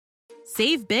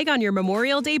Save big on your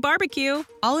Memorial Day barbecue,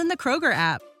 all in the Kroger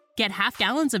app. Get half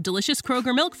gallons of delicious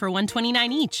Kroger milk for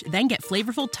 $1.29 each. Then get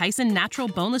flavorful Tyson natural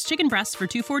boneless chicken breasts for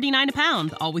 $2.49 a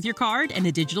pound, all with your card and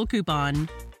a digital coupon.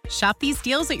 Shop these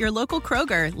deals at your local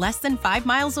Kroger, less than 5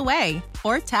 miles away.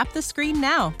 Or tap the screen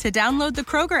now to download the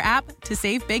Kroger app to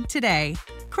save big today.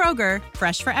 Kroger,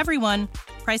 fresh for everyone.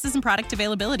 Prices and product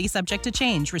availability subject to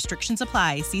change. Restrictions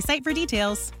apply. See site for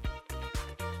details.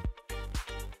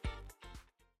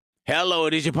 Hello,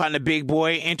 it is your partner, Big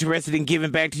Boy, interested in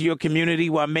giving back to your community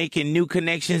while making new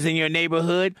connections in your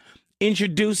neighborhood?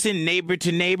 Introducing Neighbor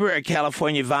to Neighbor, a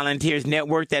California volunteers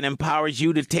network that empowers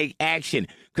you to take action,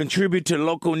 contribute to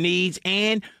local needs,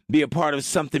 and be a part of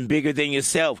something bigger than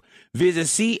yourself. Visit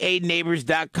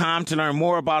ca-neighbors.com to learn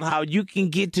more about how you can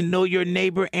get to know your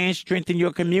neighbor and strengthen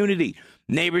your community.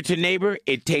 Neighbor to Neighbor,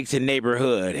 it takes a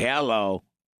neighborhood. Hello.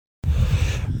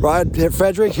 Rod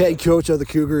Frederick, head coach of the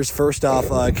Cougars. First off,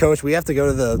 Coach, we have to go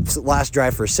to the last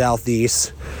drive for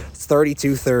Southeast. It's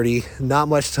 32-30, not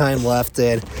much time left,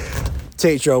 and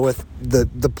Tatro with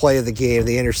the play of the game,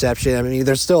 the interception. I mean,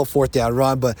 there's still a fourth down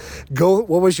run, but what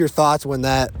was your thoughts when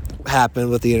that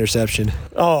happened with the interception?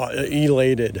 Oh,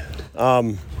 elated.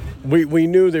 We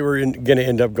knew they were going to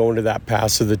end up going to that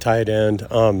pass to the tight end.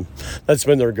 That's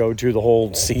been their go-to the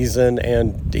whole season,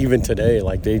 and even today,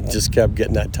 like, they just kept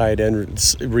getting that tight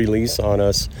end release on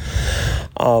us.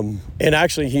 And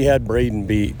actually, he had Braden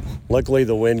beat. Luckily,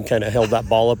 the wind kind of held that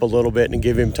ball up a little bit and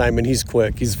gave him time, and he's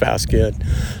quick. He's a fast kid.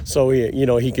 So,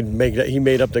 he could make that. He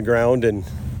made up the ground and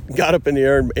got up in the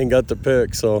air and got the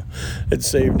pick, so it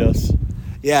saved us.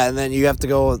 Yeah, and then you have to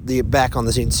go back on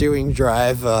the ensuing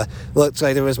drive. Looks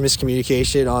like there was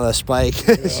miscommunication on a spike.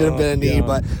 It should have been a knee,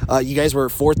 but you guys were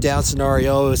fourth down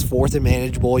scenario. It was fourth and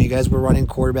manageable. You guys were running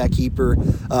quarterback keeper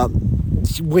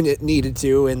when it needed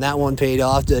to, and that one paid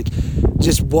off.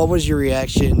 Just what was your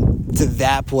reaction to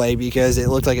that play? Because it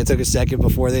looked like it took a second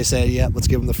before they said, "Yeah, let's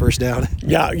give them the first down."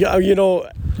 Yeah,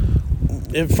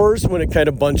 at first, when it kind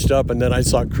of bunched up, and then I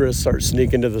saw Chris start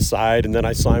sneaking to the side, and then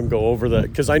I saw him go over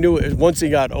because I knew once he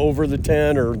got over the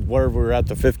 10 or wherever we were at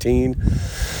the 15,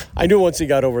 I knew once he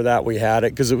got over that we had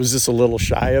it because it was just a little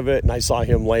shy of it, and I saw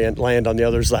him land on the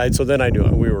other side, so then I knew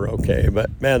we were okay. But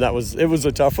man, it was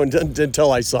a tough one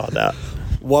until I saw that.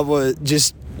 What was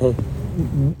just...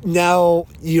 Now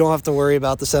you don't have to worry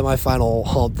about the semifinal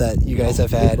hump that you guys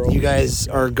have had. You guys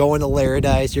are going to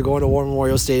Laradise. You're going to War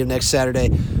Memorial Stadium next Saturday.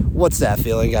 What's that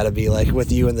feeling got to be like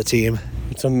with you and the team?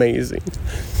 It's amazing.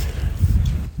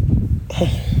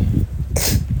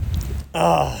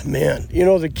 Man.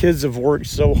 The kids have worked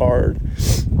so hard.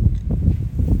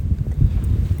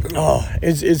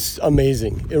 It's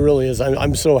amazing. It really is.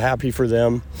 I'm so happy for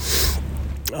them.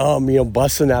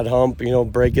 Busting that hump,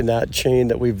 breaking that chain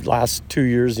that we've last 2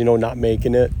 years, not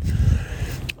making it.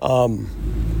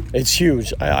 It's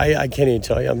huge. I can't even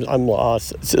tell you. I'm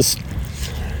lost. It's just,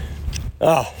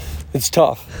 it's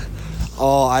tough.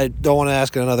 Oh, I don't want to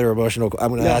ask another emotional. I'm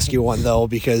going to ask you one, though,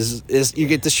 because you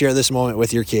get to share this moment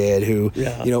with your kid who,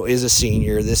 is a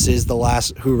senior. This is the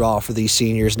last hurrah for these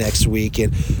seniors next week.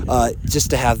 And just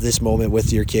to have this moment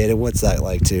with your kid, and what's that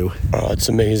like, too? Oh, it's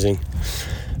amazing.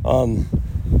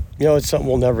 It's something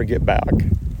we'll never get back.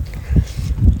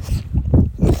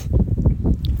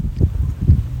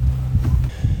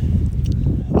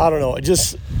 I don't know.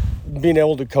 Just being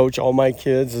able to coach all my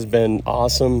kids has been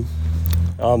awesome.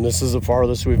 This is the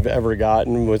farthest we've ever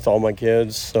gotten with all my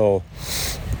kids. So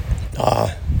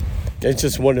it's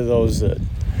just one of those that,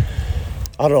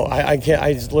 I don't know. I can't.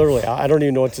 I don't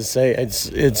even know what to say.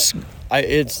 It's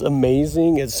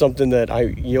amazing. It's something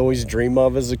that you always dream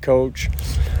of as a coach.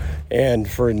 And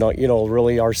for,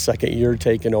 really our second year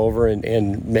taking over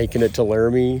and making it to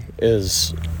Laramie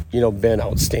is, been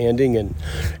outstanding. And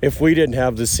if we didn't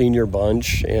have the senior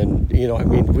bunch and,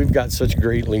 we've got such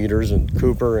great leaders, and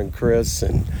Cooper and Chris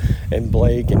and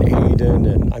Blake and Aiden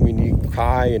and,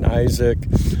 Kai and Isaac.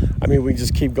 We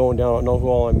just keep going down. I don't know who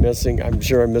all I'm missing. I'm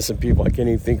sure I'm missing people I can't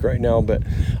even think right now. But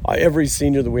every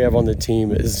senior that we have on the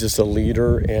team is just a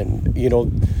leader. And,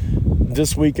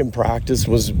 this week in practice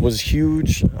was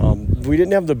huge. We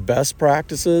didn't have the best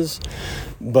practices,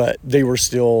 but they were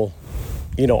still,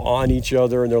 on each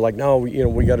other. And they're like, no,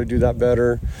 we got to do that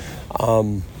better.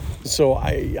 So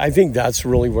I think that's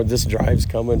really where this drive's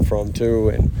coming from, too.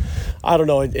 And I don't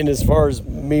know. And as far as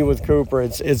me with Cooper,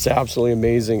 it's absolutely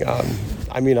amazing.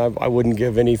 I wouldn't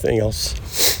give anything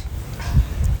else.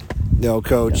 No,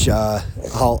 Coach.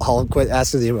 I'll quit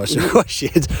asking the emotional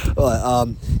questions. But,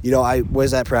 I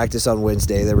was at practice on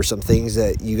Wednesday. There were some things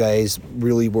that you guys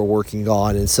really were working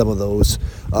on, and some of those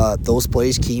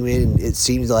plays came in, and it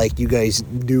seemed like you guys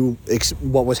knew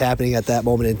what was happening at that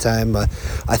moment in time.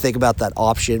 I think about that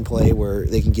option play where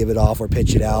they can give it off or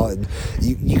pitch it out, and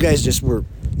you guys just were.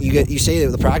 You say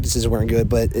that the practices weren't good,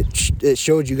 but it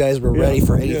showed you guys were ready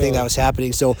for anything that was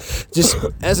happening. So, just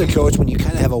as a coach, when you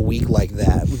kind of have a week like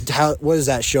that, what does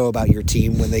that show about your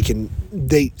team when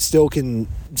they still can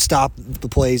stop the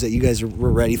plays that you guys were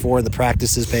ready for, and the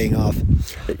practice is paying off?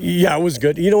 Yeah, it was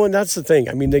good. And that's the thing.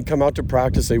 I mean, they come out to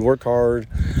practice, they work hard.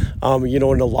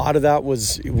 And a lot of that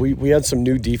was we had some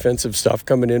new defensive stuff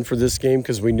coming in for this game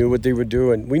because we knew what they would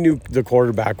do, and we knew the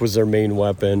quarterback was their main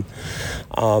weapon.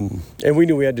 And we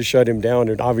knew we had to shut him down,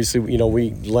 and obviously,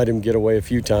 we let him get away a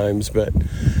few times, but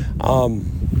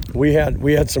we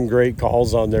had some great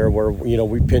calls on there where,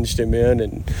 we pinched him in,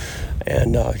 and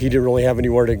he didn't really have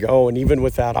anywhere to go. And even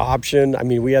with that option, I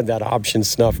mean, we had that option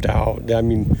snuffed out. I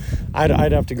mean,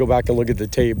 I'd have to go back and look at the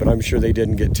tape, but I'm sure they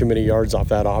didn't get too many yards off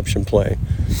that option play.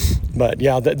 But,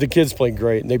 yeah, the kids played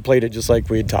great, and they played it just like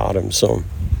we had taught them. So,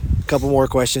 a couple more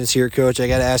questions here, Coach. I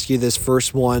got to ask you this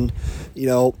first one.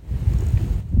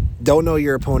 Don't know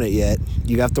your opponent yet.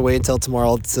 You have to wait until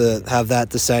tomorrow to have that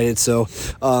decided. So,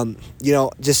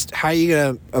 just how are you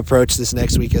going to approach this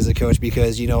next week as a coach?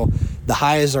 Because, the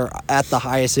highs are at the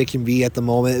highest it can be at the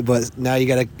moment, but now you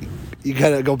got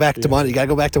to go back to Monday. You got to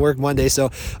go back to work Monday.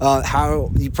 So, how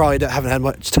you probably haven't had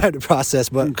much time to process,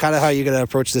 but kind of how you going to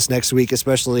approach this next week,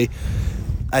 especially.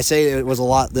 I say it was a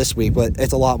lot this week, but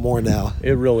it's a lot more now.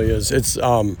 It really is. It's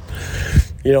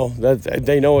that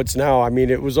they know it's now. I mean,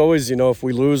 it was always, if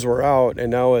we lose, we're out,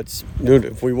 and now it's, dude,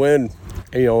 if we win,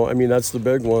 that's the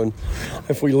big one.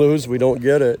 If we lose, we don't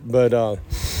get it. But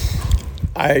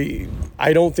I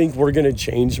don't think we're going to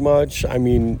change much. I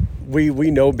mean,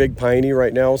 we know Big Piney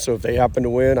right now, so if they happen to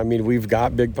win, I mean, we've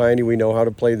got Big Piney. We know how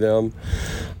to play them.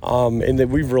 And then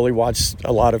we've really watched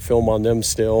a lot of film on them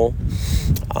still.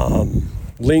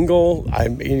 Lingle,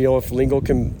 if Lingle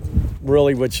can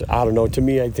really, which I don't know, to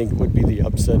me I think it would be the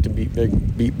upset to beat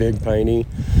Big Piney.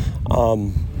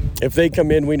 If they come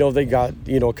in, we know they got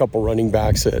a couple running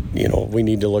backs that we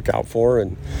need to look out for,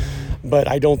 but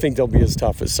I don't think they'll be as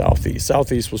tough as Southeast.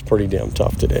 Southeast was pretty damn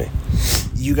tough today.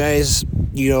 You guys,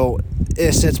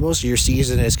 since most of your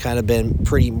season has kind of been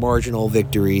pretty marginal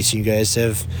victories. You guys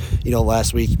have,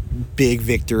 last week, big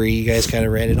victory. You guys kind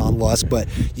of ran it on Lusk, but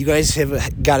you guys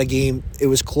have got a game. It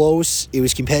was close. It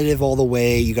was competitive all the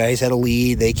way. You guys had a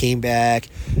lead. They came back.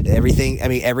 Everything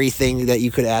that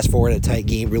you could ask for in a tight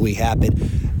game really happened.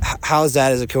 How is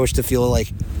that as a coach to feel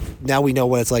like now we know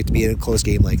what it's like to be in a close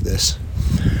game like this?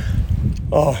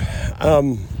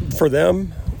 For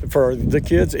them, for the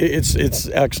kids, it's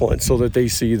excellent so that they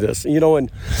see this.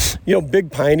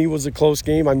 Big Piney was a close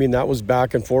game. I mean, that was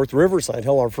back and forth. Riverside,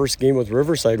 our first game with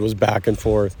Riverside was back and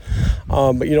forth.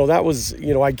 But, that was,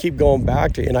 I keep going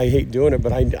back to, and I hate doing it,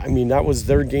 but I mean, that was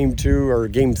their game 2 or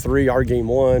game 3, our game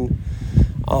 1.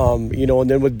 And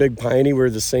then with Big Piney, we were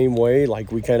the same way.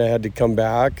 Like, we kind of had to come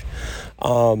back.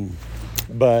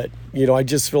 But, I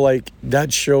just feel like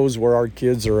that shows where our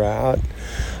kids are at.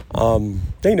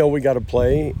 They know we got to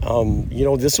play.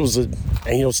 This was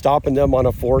stopping them on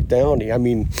a 4th down. I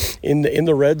mean, in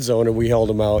the red zone, and we held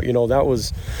them out. That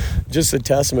was just a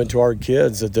testament to our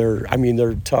kids that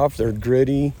they're tough, they're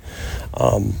gritty,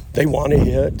 they want to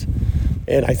hit,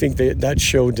 and I think that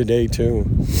showed today too.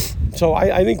 So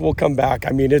I think we'll come back.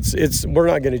 I mean, we're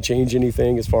not going to change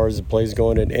anything as far as the play's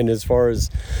going, and as far as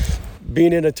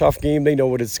being in a tough game, they know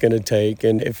what it's going to take.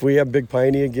 And if we have Big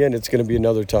Piney again, it's going to be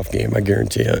another tough game, I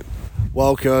guarantee it.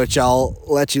 Well, Coach, I'll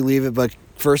let you leave it, but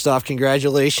first off,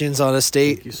 congratulations on a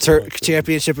state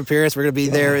championship appearance. We're going to be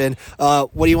there. And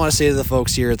what do you want to say to the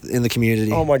folks here in the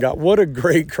community? Oh, my God, what a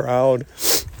great crowd.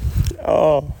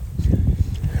 Oh.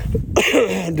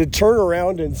 To turn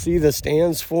around and see the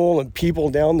stands full and people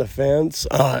down the fence,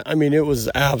 it was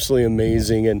absolutely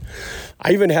amazing. And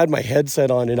I even had my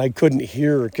headset on and I couldn't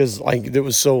hear because it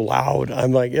was so loud.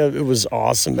 I'm like, it was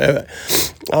awesome.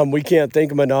 We can't thank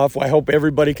them enough. I hope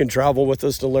everybody can travel with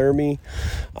us to Laramie.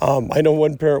 I know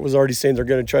one parent was already saying they're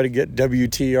going to try to get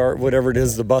WTR, whatever it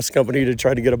is, the bus company, to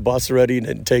try to get a bus ready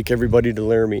and take everybody to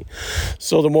Laramie.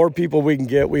 So the more people we can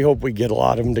get, we hope we get a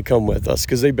lot of them to come with us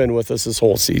because they've been with us this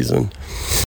whole season.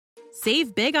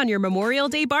 Save big on your Memorial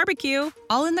Day barbecue,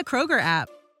 all in the Kroger app.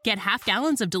 Get half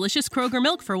gallons of delicious Kroger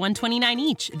milk for $1.29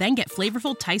 each. Then get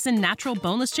flavorful Tyson natural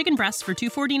boneless chicken breasts for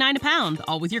 $2.49 a pound,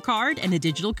 all with your card and a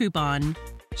digital coupon.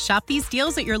 Shop these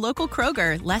deals at your local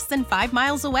Kroger, less than 5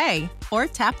 miles away. Or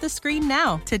tap the screen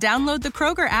now to download the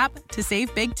Kroger app to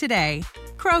save big today.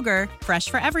 Kroger, fresh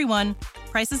for everyone.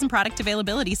 Prices and product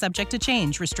availability subject to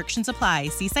change. Restrictions apply.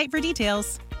 See site for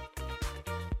details.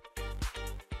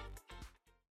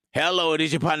 Hello, it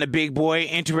is your partner, Big Boy,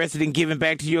 interested in giving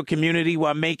back to your community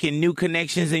while making new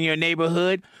connections in your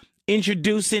neighborhood.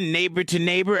 Introducing Neighbor to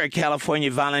Neighbor, a California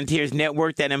volunteers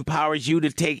network that empowers you to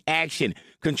take action,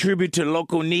 contribute to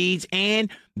local needs,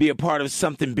 and be a part of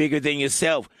something bigger than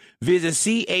yourself. Visit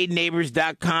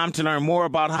ca-neighbors.com to learn more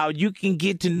about how you can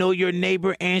get to know your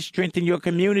neighbor and strengthen your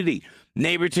community.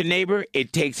 Neighbor to Neighbor,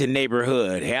 it takes a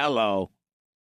neighborhood. Hello.